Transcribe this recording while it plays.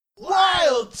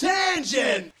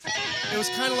tangent. It was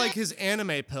kind of like his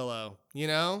anime pillow, you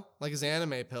know? Like his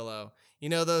anime pillow. You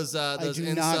know those incels? I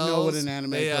do not know what an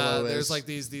anime pillow is. There's like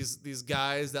these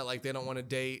guys that like they don't want to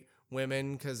date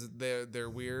women because they're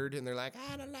weird, and they're like,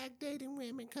 I don't like dating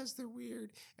women because they're weird.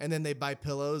 And then they buy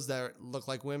pillows that look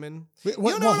like women. Wait,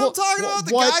 you know what I'm talking about?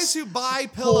 The guys who buy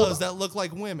pillows that look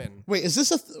like women. Wait, is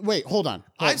this wait, hold on.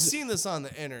 I've seen this on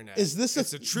the internet. Is this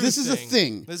it's a true this thing. is a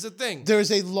thing. This is a thing.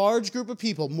 There's a large group of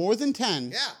people, more than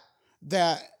 10,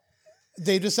 that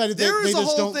they decided there they was a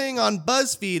just whole don't... thing on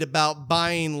BuzzFeed about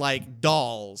buying like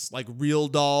dolls, like real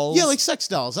dolls. Yeah, like sex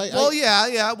dolls. Well,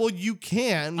 you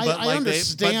can. But I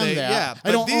understand that. Yeah,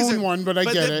 I don't own one, but I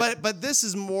get it. But this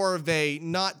is more of a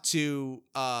not to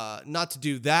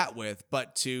do that with,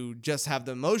 but to just have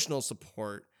the emotional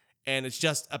support, and it's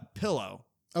just a pillow.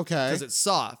 Okay. Because it's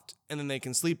soft, and then they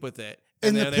can sleep with it.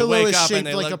 And then the they pillow wake is up shaped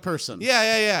and like a person.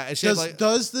 Yeah. It's shaped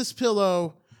does this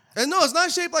pillow... And no, it's not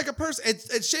shaped like a person.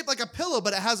 It's shaped like a pillow,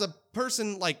 but it has a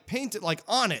person like painted like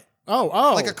on it.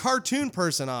 Oh. Like a cartoon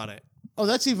person on it. Oh,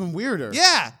 that's even weirder.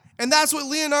 Yeah. And that's what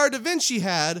Leonardo da Vinci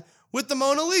had with the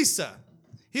Mona Lisa.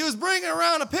 He was bringing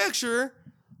around a picture,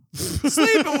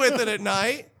 sleeping with it at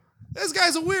night. This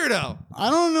guy's a weirdo. I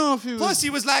don't know if he was... Plus, he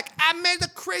was like, I made a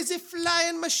crazy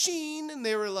flying machine. And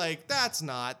they were like, that's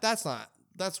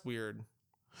weird.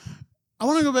 I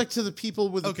want to go back to the people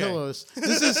with the pillows.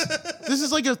 This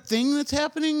is like a thing that's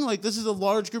happening. Like this is a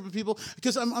large group of people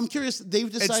because I'm curious. They've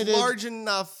decided it's large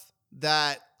enough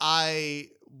that I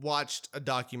watched a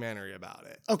documentary about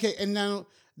it. Okay, and now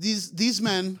these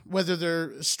men, whether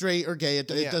they're straight or gay, it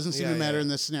doesn't seem to matter in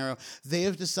this scenario. They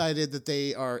have decided that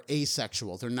they are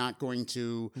asexual. They're not going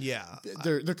to. Yeah,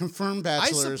 they're confirmed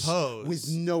bachelors with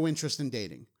no interest in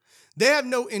dating. They have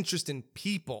no interest in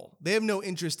people. They have no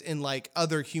interest in like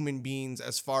other human beings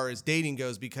as far as dating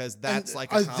goes because that's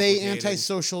like are they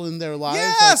antisocial in their lives?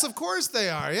 Yes, of course they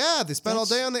are. Yeah, they spend all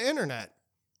day on the internet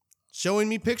showing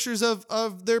me pictures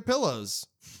of their pillows.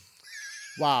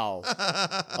 Wow.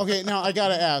 Okay, now I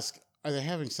gotta ask: are they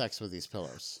having sex with these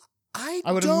pillows? I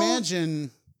would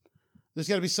imagine there's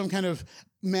got to be some kind of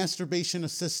masturbation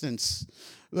assistance.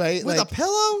 Right, with a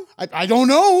pillow? I don't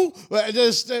know.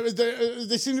 They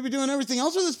seem to be doing everything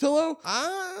else with this pillow.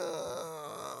 I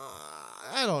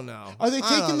don't know. Are they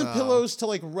taking the pillows to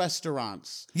like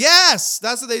restaurants? Yes,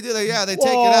 that's what they do. They take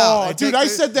it out. I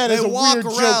said that as a weird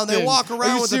joke. They walk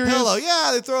around with the pillow.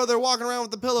 Yeah, they're walking around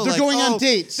with the pillow. They're going on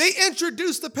dates. They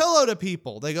introduce the pillow to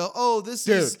people. They go, "Oh, this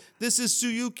is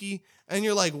Tsuyuki." And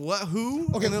you're like, what? Who?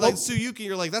 Okay, and they're like Tsuyuki.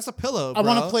 You're like, that's a pillow. Bro. I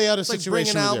want to play out a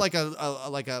situation. Bringing out with you.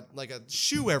 like a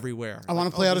shoe everywhere. I want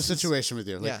to play out a situation with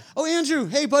you. Like, yeah. Oh, Andrew.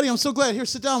 Hey, buddy. I'm so glad. Here,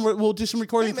 sit down. We'll do some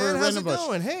recording for Random Bush.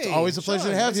 Going? Hey, it's always a pleasure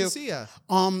to have you. To see ya.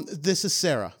 This is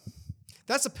Sarah.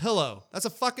 That's a pillow. That's a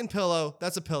fucking pillow.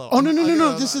 That's a pillow. Oh no.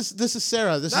 This is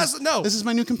Sarah. This is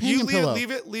my new companion pillow.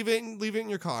 Leave it in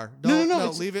your car.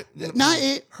 No, leave it. Not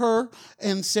it. Her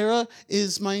and Sarah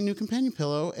is my new companion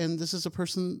pillow, and this is a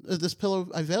person. This pillow,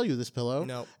 I value this pillow.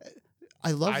 No,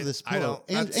 I love this pillow.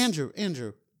 I don't.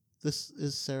 Andrew, this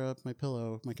is Sarah, my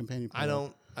pillow, my companion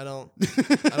pillow. I don't want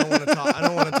to talk. I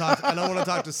don't want to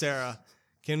talk to Sarah.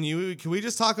 Can we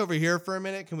just talk over here for a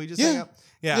minute? Can we just hang up?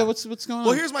 Yeah. What's going on?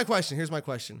 Well, here's my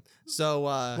question. So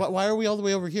why are we all the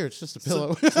way over here? It's just a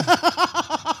pillow.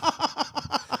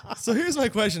 So here's my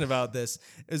question about this: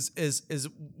 is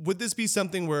would this be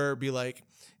something where it'd be like,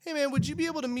 hey man, would you be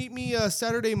able to meet me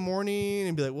Saturday morning?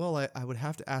 And be like, well, I would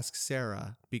have to ask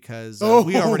Sarah because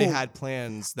we already had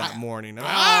plans that morning.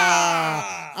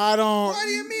 I don't. What do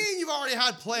you mean you've already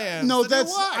had plans? No,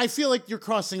 I feel like you're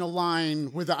crossing a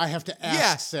line with I have to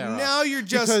ask Sarah. Now you're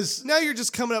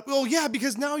just coming up. Well, yeah,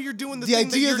 because now you're doing the thing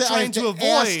idea that you're trying to avoid.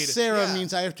 Ask Sarah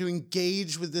means I have to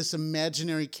engage with this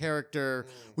imaginary character,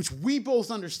 which we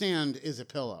both understand is a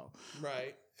pillow.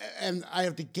 Right. And I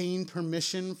have to gain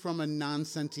permission from a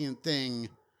non-sentient thing,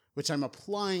 which I'm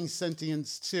applying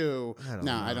sentience to. I don't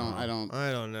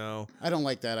know. I don't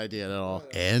like that idea at all.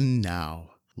 And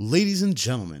now, ladies and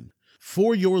gentlemen,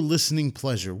 for your listening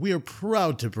pleasure, we are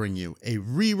proud to bring you a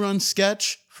rerun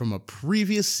sketch from a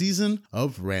previous season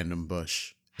of Random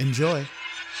Bush. Enjoy.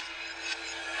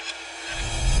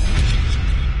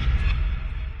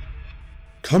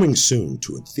 Coming soon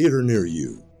to a theater near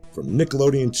you. From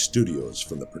Nickelodeon Studios,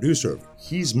 from the producer of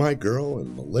He's My Girl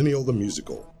and Millennial the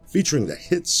Musical, featuring the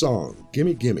hit song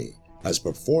Gimme Gimme, as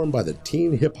performed by the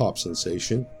teen hip-hop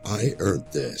sensation I Earned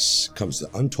This, comes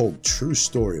the untold true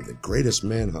story of the greatest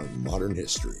manhunt in modern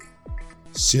history.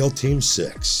 SEAL Team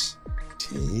 6.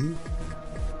 Team?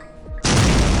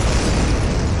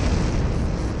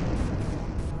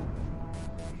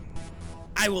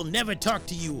 I will never talk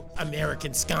to you,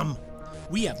 American scum.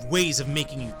 We have ways of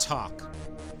making you talk.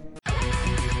 No,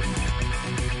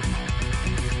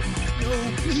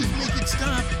 please make it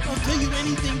stop. I'll tell you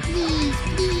anything. Please,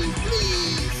 please,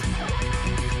 please.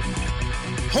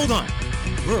 Hold on.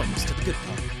 We're almost at the good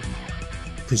part.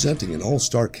 Presenting an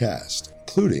all-star cast,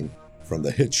 including, from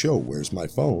the hit show Where's My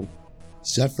Phone,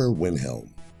 Zephyr Winhelm.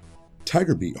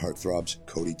 Tiger Beat heartthrobs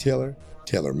Cody Taylor,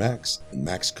 Taylor Max, and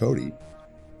Max Cody,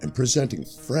 and presenting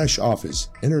fresh off his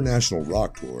international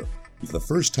rock tour for the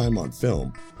first time on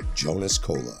film, Jonas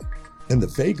Cola. And the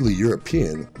vaguely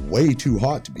European, way too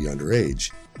hot to be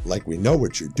underage. Like, we know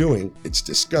what you're doing, it's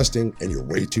disgusting, and you're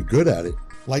way too good at it.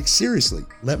 Like, seriously,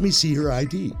 let me see her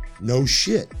ID. No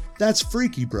shit. That's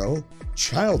freaky, bro.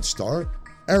 Child star,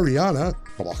 Ariana.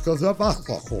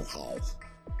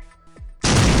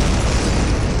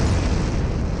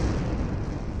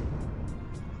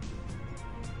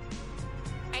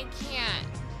 I can't.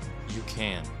 You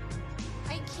can.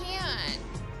 I can't.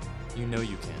 You know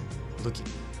you can. Look at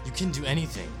you. You can do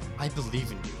anything. I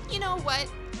believe in you. You know what?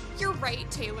 You're right,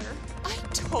 Taylor. I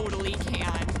totally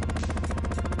can.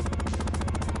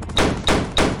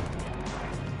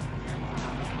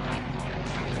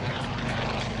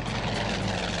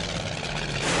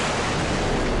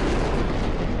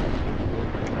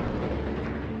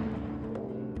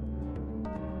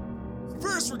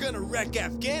 First, we're gonna wreck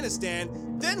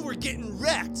Afghanistan, then we're getting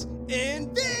wrecked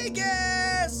in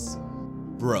Vegas!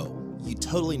 Bro, you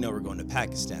totally know we're going to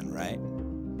Pakistan, right?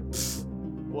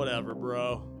 Whatever,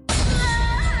 bro.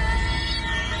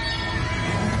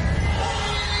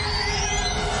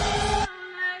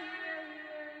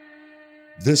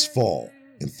 This fall,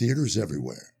 in theaters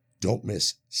everywhere, don't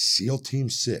miss SEAL Team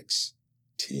 6.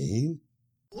 Teen?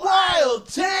 Wild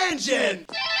Tangent!